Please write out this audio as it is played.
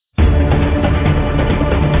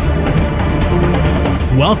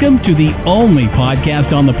Welcome to the only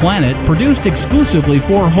podcast on the planet produced exclusively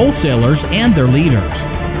for wholesalers and their leaders.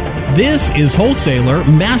 This is Wholesaler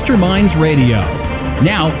Masterminds Radio.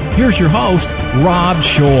 Now, here's your host, Rob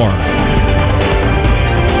Shore.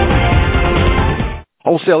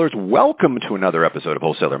 Wholesalers, welcome to another episode of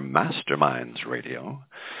Wholesaler Masterminds Radio.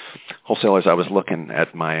 Wholesalers, I was looking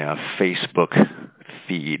at my Facebook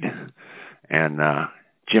feed, and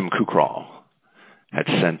Jim Kukral had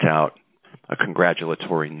sent out a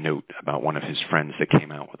congratulatory note about one of his friends that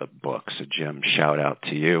came out with a book. So, Jim, shout out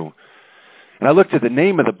to you. And I looked at the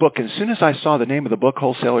name of the book, and as soon as I saw the name of the book,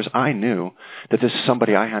 Wholesalers, I knew that this is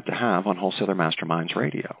somebody I had to have on Wholesaler Masterminds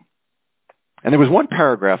Radio. And there was one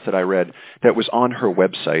paragraph that I read that was on her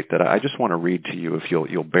website that I just want to read to you if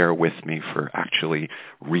you'll bear with me for actually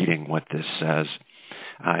reading what this says.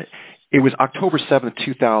 It was October 7th,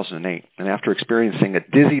 2008, and after experiencing a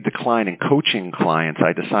dizzy decline in coaching clients,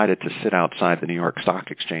 I decided to sit outside the New York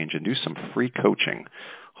Stock Exchange and do some free coaching.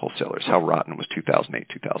 Wholesalers, how rotten was 2008,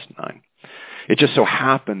 2009. It just so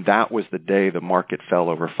happened that was the day the market fell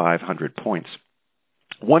over 500 points.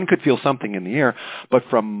 One could feel something in the air, but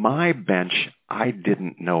from my bench, I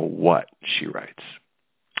didn't know what, she writes.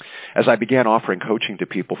 As I began offering coaching to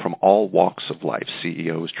people from all walks of life,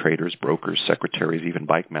 CEOs, traders, brokers, secretaries, even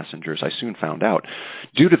bike messengers, I soon found out,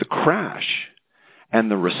 due to the crash and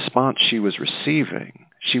the response she was receiving,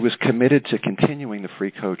 she was committed to continuing the free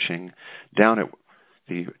coaching down at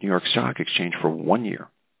the New York Stock Exchange for 1 year.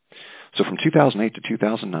 So from 2008 to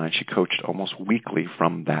 2009, she coached almost weekly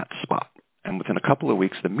from that spot. And within a couple of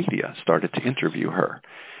weeks, the media started to interview her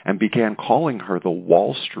and began calling her the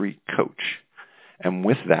Wall Street Coach. And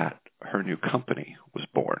with that, her new company was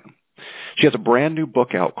born. She has a brand new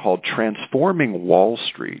book out called Transforming Wall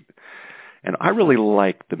Street. And I really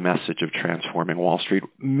like the message of Transforming Wall Street.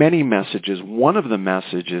 Many messages. One of the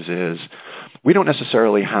messages is we don't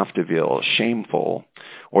necessarily have to feel shameful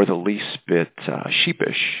or the least bit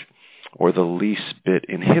sheepish or the least bit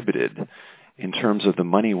inhibited in terms of the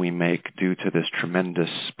money we make due to this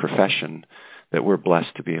tremendous profession that we're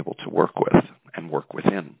blessed to be able to work with and work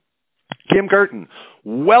within. Kim Curtin,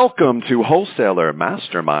 welcome to Wholesaler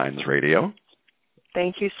Masterminds Radio.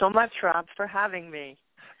 Thank you so much, Rob, for having me.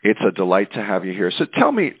 It's a delight to have you here. So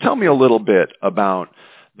tell me a little bit about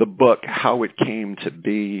the book, how it came to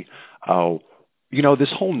be.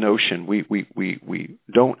 This whole notion, we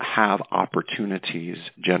don't have opportunities,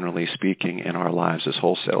 generally speaking, in our lives as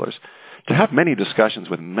wholesalers to have many discussions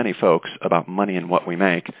with many folks about money and what we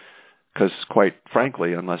make. Because quite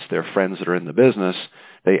frankly, unless they're friends that are in the business,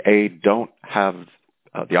 they don't have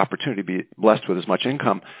the opportunity to be blessed with as much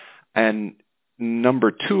income. And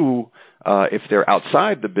number two, if they're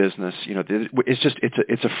outside the business,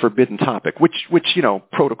 it's a forbidden topic, which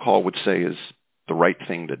protocol would say is the right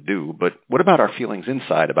thing to do. But what about our feelings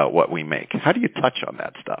inside about what we make? How do you touch on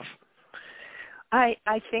that stuff? I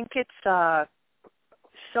think it's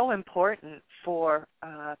so important for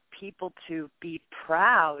people to be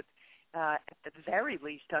proud, at the very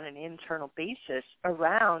least on an internal basis,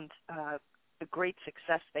 around the great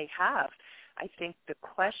success they have. I think the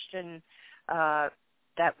question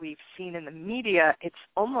that we've seen in the media, it's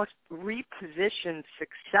almost repositioned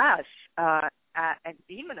success and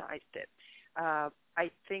demonized it.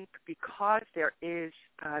 I think because there is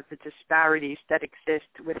the disparities that exist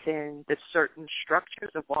within the certain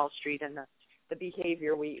structures of Wall Street and the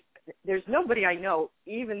behavior there's nobody I know,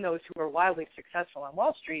 even those who are wildly successful on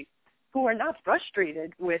Wall Street, who are not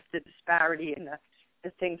frustrated with the disparity and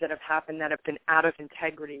the things that have happened that have been out of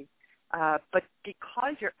integrity. But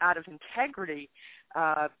because you're out of integrity,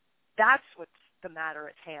 that's what's the matter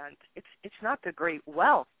at hand. It's not the great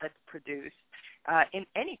wealth that's produced in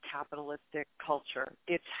any capitalistic culture.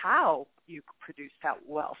 It's how you produce that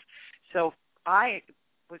wealth. So I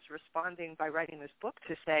was responding by writing this book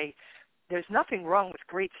to say, there's nothing wrong with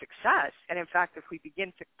great success. And in fact, if we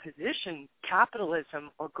begin to position capitalism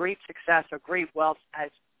or great success or great wealth as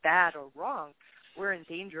bad or wrong, we're in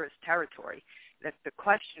dangerous territory. That the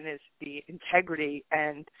question is the integrity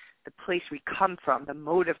and the place we come from, the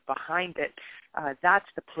motive behind it. That's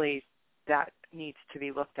the place that needs to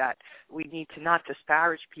be looked at. We need to not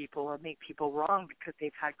disparage people or make people wrong because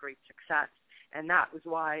they've had great success. And that was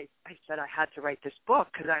why I said I had to write this book,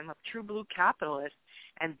 because I'm a true blue capitalist,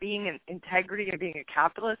 and being an integrity and being a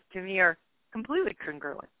capitalist to me are completely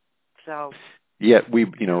congruent. So, yeah, we're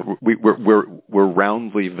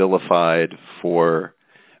roundly vilified for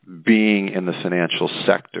being in the financial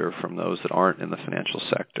sector from those that aren't in the financial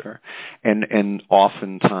sector, and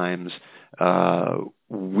oftentimes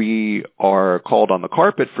we are called on the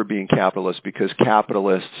carpet for being capitalists because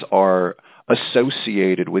capitalists are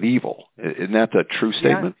associated with evil. Isn't that a true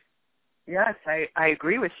statement? Yes, I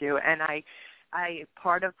agree with you. And I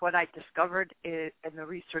part of what I discovered in the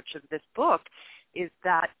research of this book is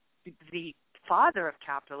that the father of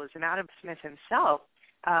capitalism, Adam Smith himself,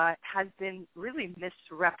 has been really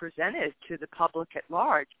misrepresented to the public at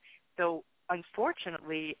large. So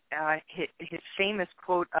unfortunately, his famous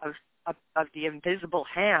quote of the invisible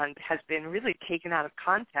hand has been really taken out of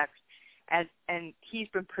context, and he's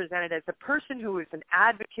been presented as a person who is an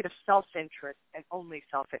advocate of self-interest and only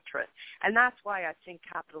self-interest. And that's why I think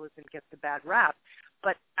capitalism gets a bad rap.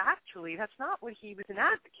 But actually, that's not what he was an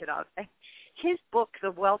advocate of. His book,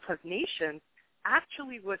 The Wealth of Nations,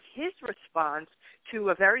 actually was his response to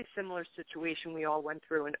a very similar situation we all went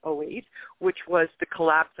through in '08, which was the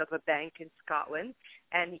collapse of a bank in Scotland.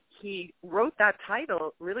 And he wrote that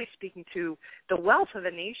title really speaking to the wealth of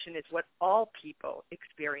a nation is what all people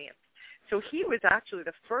experience. So he was actually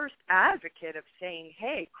the first advocate of saying,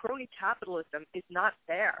 hey, crony capitalism is not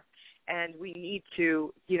fair, and we need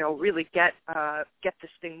to, really get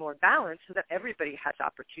this thing more balanced so that everybody has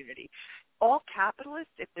opportunity. All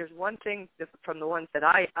capitalists, if there's one thing from the ones that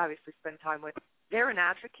I obviously spend time with, they're an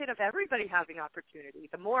advocate of everybody having opportunity.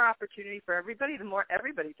 The more opportunity for everybody, the more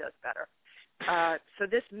everybody does better. So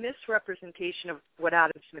this misrepresentation of what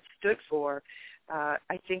Adam Smith stood for,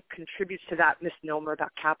 I think, contributes to that misnomer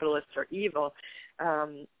about capitalists are evil.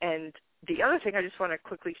 And the other thing I just want to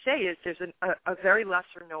quickly say is there's a very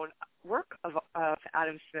lesser-known work of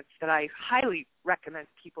Adam Smith's that I highly recommend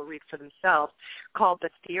people read for themselves called The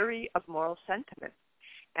Theory of Moral Sentiments.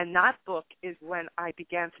 And that book is when I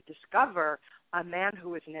began to discover a man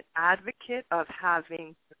who is an advocate of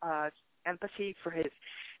having empathy for his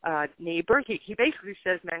neighbor. He basically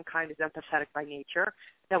says mankind is empathetic by nature,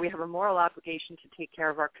 that we have a moral obligation to take care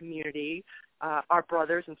of our community, our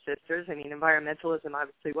brothers and sisters. I mean, environmentalism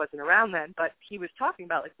obviously wasn't around then, but he was talking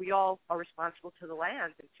about, like, we all are responsible to the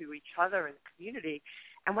land and to each other and the community.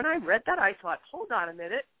 And when I read that, I thought, hold on a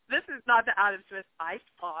minute, this is not the Adam Smith I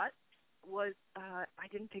thought was. I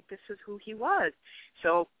didn't think this was who he was.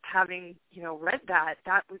 So having, read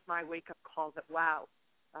that was my wake-up call that, wow,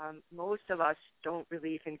 most of us don't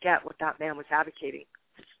really even get what that man was advocating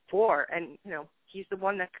for. And, he's the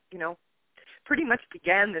one that, pretty much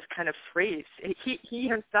began this kind of phrase. He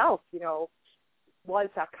himself, was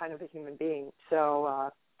that kind of a human being.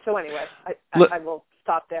 So anyway, I will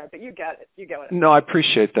stop there, but you get it. You get it. No, I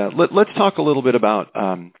appreciate that. Let's talk a little bit about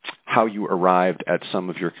how you arrived at some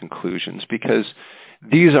of your conclusions, because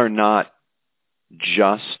these are not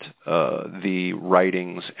just the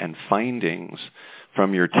writings and findings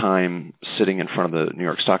from your time sitting in front of the New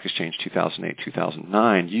York Stock Exchange 2008,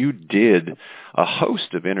 2009. You did a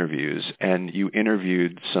host of interviews, and you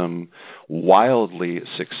interviewed some wildly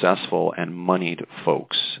successful and moneyed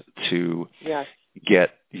folks to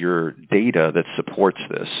get your data that supports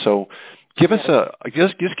this. So give us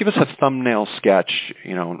give us a thumbnail sketch,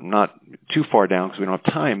 not too far down because we don't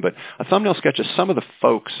have time, but a thumbnail sketch of some of the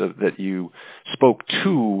folks that you spoke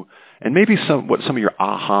to, and maybe what some of your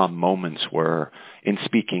aha moments were in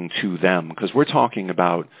speaking to them, because we're talking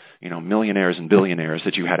about, millionaires and billionaires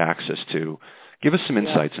that you had access to. Give us some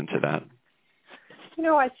insights into that.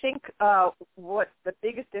 I think what the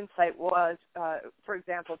biggest insight was, for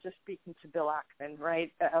example, just speaking to Bill Ackman,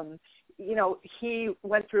 right? He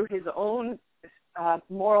went through his own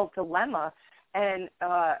moral dilemma and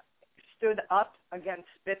stood up against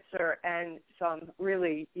Spitzer and some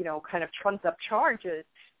really, kind of trumped up charges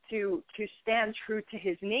to stand true to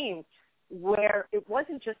his name, where it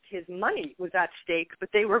wasn't just his money was at stake, but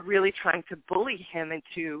they were really trying to bully him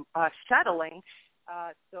into settling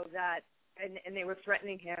so that, and they were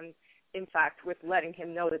threatening him, in fact, with letting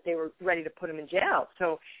him know that they were ready to put him in jail.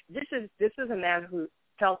 So this is a man who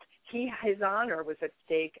felt his honor was at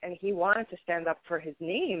stake, and he wanted to stand up for his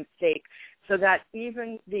name's sake, so that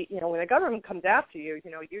even when the government comes after you,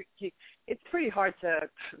 it's pretty hard to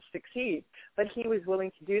succeed. But he was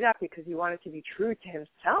willing to do that because he wanted to be true to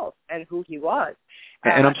himself and who he was.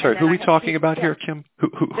 And I'm sorry, who are we talking about here, Kim?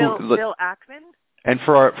 Bill Ackman. And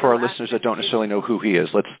for our listeners that don't necessarily know who he is,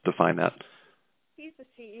 let's define that. He's the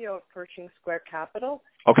CEO of Pershing Square Capital.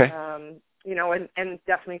 Okay. And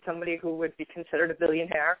definitely somebody who would be considered a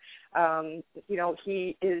billionaire.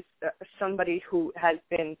 He is somebody who has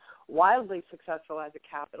been wildly successful as a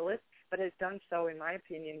capitalist, but has done so, in my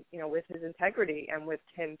opinion, with his integrity and with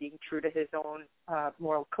him being true to his own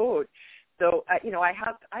moral code. So, I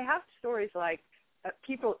have stories like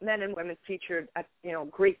people, men and women featured at,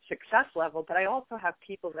 great success level, but I also have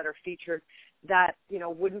people that are featured that,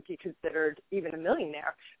 wouldn't be considered even a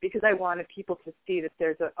millionaire, because I wanted people to see that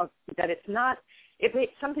there's that it's not,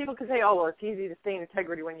 some people could say, oh, well, it's easy to stay in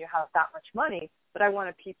integrity when you have that much money, but I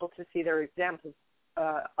wanted people to see their examples,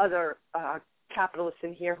 other capitalists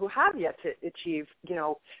in here who have yet to achieve,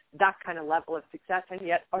 that kind of level of success and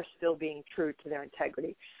yet are still being true to their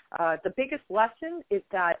integrity. The biggest lesson is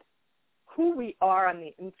that who we are on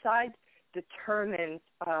the inside determines,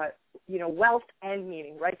 wealth and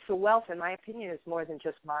meaning, right? So wealth, in my opinion, is more than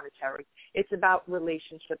just monetary. It's about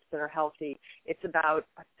relationships that are healthy. It's about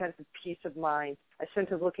a sense of peace of mind, a sense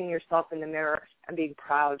of looking yourself in the mirror and being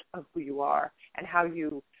proud of who you are and how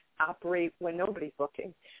you operate when nobody's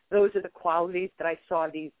looking. Those are the qualities that I saw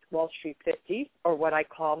these Wall Street 50, or what I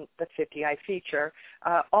call the 50 I feature,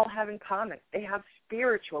 all have in common. They have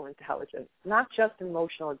spiritual intelligence, not just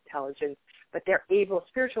emotional intelligence, but they're able.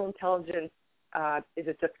 Spiritual intelligence is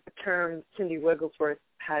a term Cindy Wigglesworth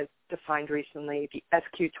has defined recently, the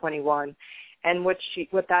SQ21. And what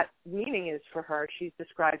that meaning is for her, she's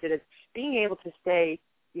described it as being able to stay,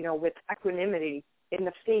 with equanimity in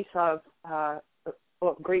the face of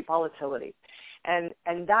great volatility. And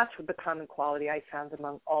that's the common quality I found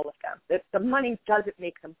among all of them. That the money doesn't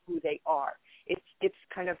make them who they are. It's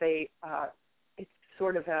kind of it's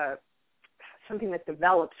sort of something that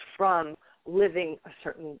develops from living a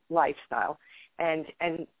certain lifestyle. And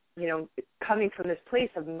coming from this place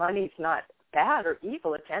of money's not bad or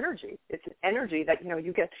evil, it's energy. It's an energy that,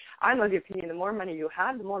 you get. I'm of the opinion the more money you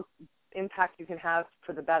have, the more impact you can have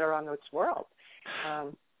for the better on this world.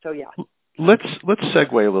 So yeah. Let's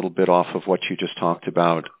segue a little bit off of what you just talked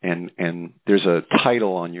about, and there's a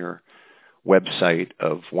title on your website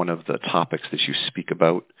of one of the topics that you speak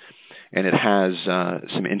about, and it has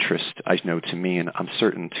some interest, I know, to me, and I'm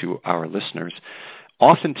certain to our listeners.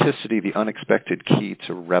 Authenticity, the unexpected key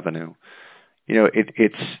to revenue.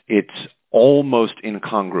 It's almost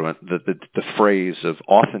incongruent, the phrase of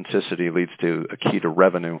authenticity leads to a key to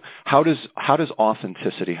revenue. How does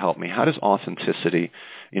authenticity help me? How does authenticity,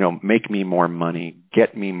 make me more money,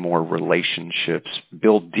 get me more relationships,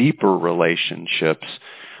 build deeper relationships?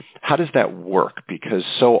 How does that work? Because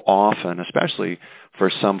so often, especially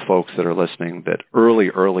for some folks that are listening that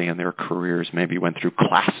early in their careers maybe went through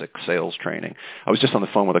classic sales training. I was just on the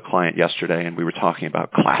phone with a client yesterday, and we were talking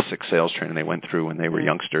about classic sales training they went through when they were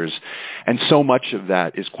youngsters. And so much of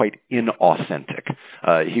that is quite inauthentic.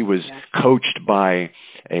 He was coached by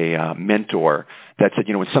a mentor that said,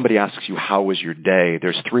 when somebody asks you, how was your day,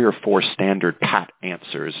 there's 3 or 4 standard pat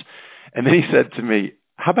answers. And then he said to me,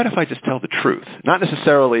 how about if I just tell the truth? Not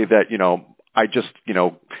necessarily that, I just,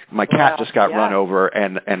 my cat just got run over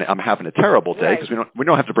and I'm having a terrible day, because we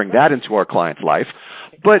don't have to bring that into our client's life.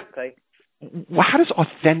 But how does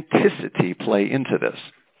authenticity play into this?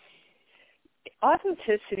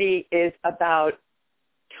 Authenticity is about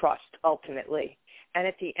trust, ultimately. And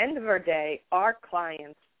at the end of our day, our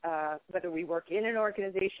clients, whether we work in an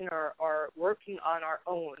organization or working on our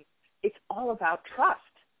own, it's all about trust.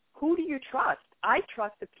 Who do you trust? I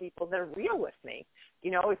trust the people that are real with me.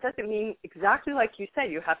 It doesn't mean exactly like you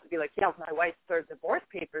said. You have to be like, my wife served divorce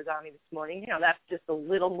papers on me this morning. That's just a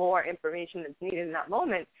little more information that's needed in that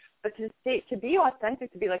moment. But to be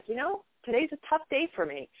authentic, to be like, today's a tough day for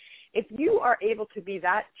me. If you are able to be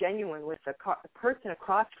that genuine with the person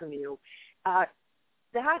across from you,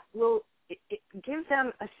 that will it gives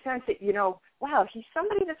them a sense that, wow, he's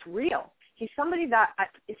somebody that's real. He's somebody that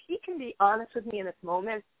if he can be honest with me in this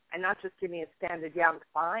moment, and not just give me a standard, I'm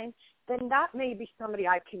fine, then that may be somebody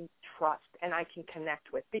I can trust and I can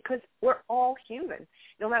connect with, because we're all human.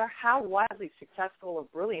 No matter how wildly successful or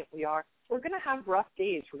brilliant we are, we're going to have rough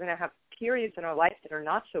days. We're going to have periods in our life that are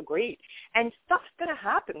not so great. And stuff's going to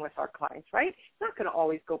happen with our clients, right? It's not going to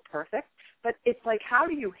always go perfect. But it's like, how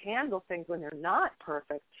do you handle things when they're not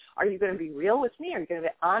perfect? Are you going to be real with me? Are you going to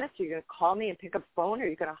be honest? Are you going to call me and pick up the phone? Or are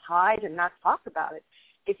you going to hide and not talk about it?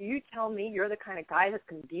 If you tell me you're the kind of guy that's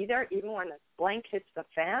going to be there even when the blank hits the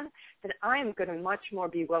fan, then I'm going to much more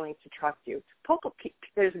be willing to trust you.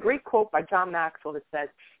 There's a great quote by John Maxwell that says,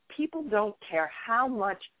 people don't care how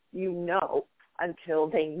much you know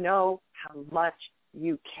until they know how much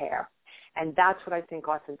you care. And that's what I think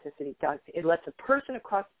authenticity does. It lets a person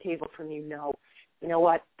across the table from you know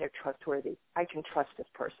what, they're trustworthy. I can trust this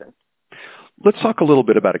person. Let's talk a little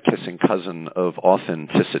bit about a kissing cousin of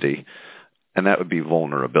authenticity, and that would be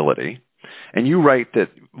vulnerability. And you write that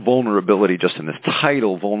vulnerability, just in this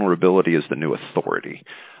title, vulnerability is the new authority.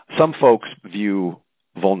 Some folks view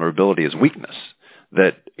vulnerability as weakness,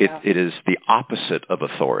 that it is the opposite of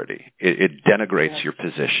authority. It denigrates your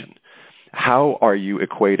position. how are you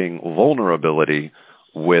equating vulnerability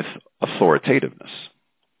with authoritativeness?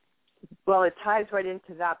 Well, it ties right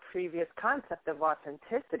into that previous concept of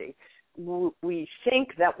authenticity. We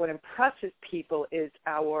think that what impresses people is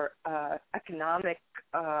our economic,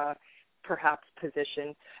 perhaps,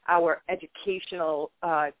 position, our educational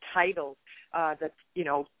titles,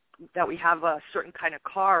 that we have a certain kind of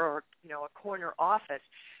car or, a corner office.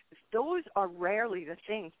 Those are rarely the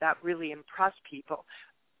things that really impress people.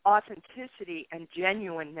 Authenticity and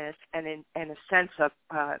genuineness and a sense of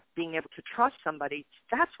being able to trust somebody,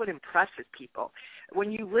 that's what impresses people.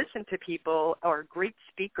 When you listen to people or great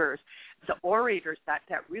speakers, the orators that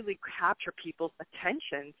really capture people's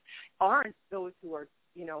attentions aren't those who are,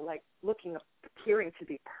 appearing to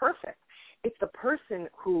be perfect. It's the person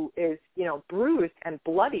who is, bruised and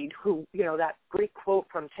bloodied, who, that great quote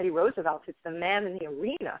from Teddy Roosevelt, it's the man in the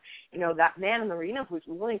arena, that man in the arena who's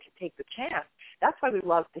willing to take the chance. That's why we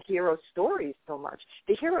love the hero stories so much.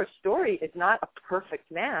 The hero story is not a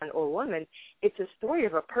perfect man or woman. It's a story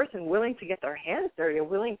of a person willing to get their hands dirty, a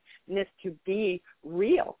willingness to be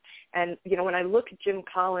real. And, when I look at Jim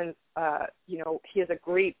Collins, he has a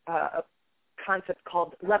great concept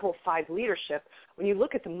called level 5 leadership. When you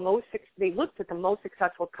look at they looked at the most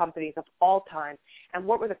successful companies of all time and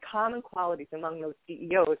what were the common qualities among those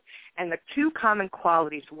CEOs. And the two common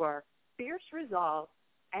qualities were fierce resolve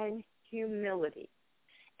and humility.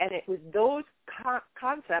 And it was those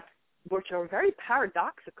concepts, which are very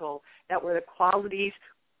paradoxical, that were the qualities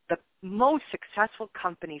the most successful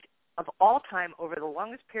companies of all time over the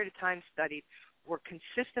longest period of time studied were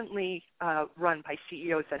consistently run by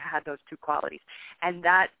CEOs that had those two qualities. And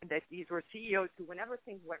that these were CEOs who, whenever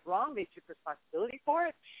things went wrong, they took responsibility for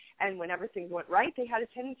it. And whenever things went right, they had a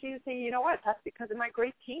tendency to say, you know what, that's because of my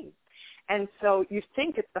great team. And so you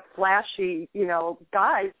think it's the flashy,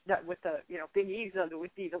 guys that with the, big egos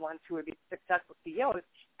would be the ones who would be successful CEOs.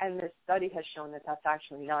 And this study has shown that that's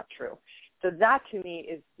actually not true. So that to me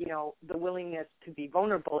is, the willingness to be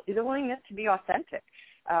vulnerable is a willingness to be authentic.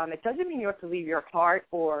 It doesn't mean you have to leave your heart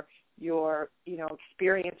or your,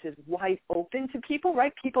 experiences wide open to people,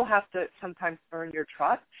 right? People have to sometimes earn your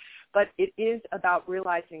trust, but it is about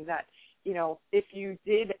realizing that, if you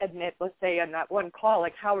did admit, let's say on that one call,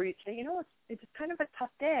 like, how are you today? It's kind of a tough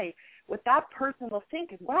day. What that person will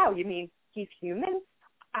think is, wow, you mean he's human?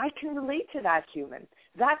 I can relate to that human.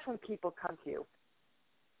 That's when people come to you.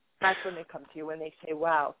 That's when they come to you, when they say,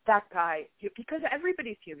 wow, that guy, because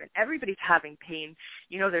everybody's human. Everybody's having pain.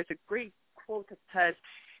 There's a great quote that says,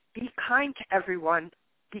 be kind to everyone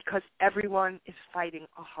because everyone is fighting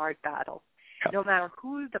a hard battle. Yep. No matter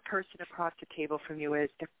who the person across the table from you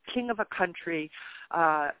is, the king of a country,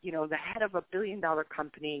 the head of a billion-dollar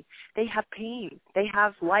company, they have pain. They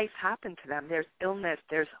have life happen to them. There's illness.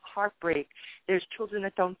 There's heartbreak. There's children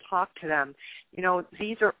that don't talk to them.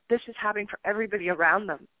 This is happening for everybody around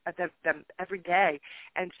them every day.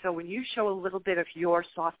 And so when you show a little bit of your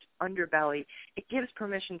soft underbelly, it gives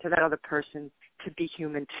permission to that other person to be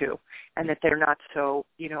human too, and that they're not so,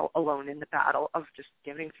 alone in the battle of just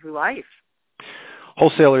getting through life.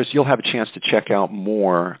 Wholesalers, you'll have a chance to check out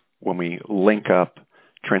more when we link up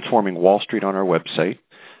Transforming Wall Street on our website.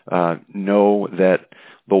 Know that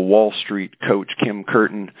the Wall Street coach, Kim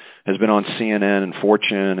Curtin, has been on CNN and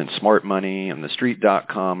Fortune and Smart Money and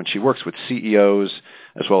TheStreet.com, and she works with CEOs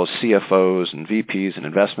as well as CFOs and VPs and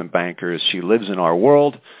investment bankers. She lives in our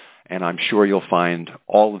world, and I'm sure you'll find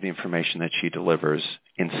all of the information that she delivers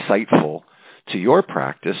insightful to your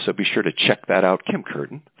practice, so be sure to check that out. Kim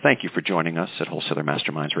Curtin, thank you for joining us at Wholesaler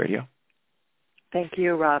Masterminds Radio. Thank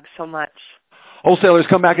you, Rob, so much. Wholesalers,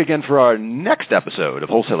 come back again for our next episode of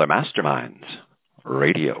Wholesaler Masterminds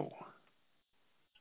Radio.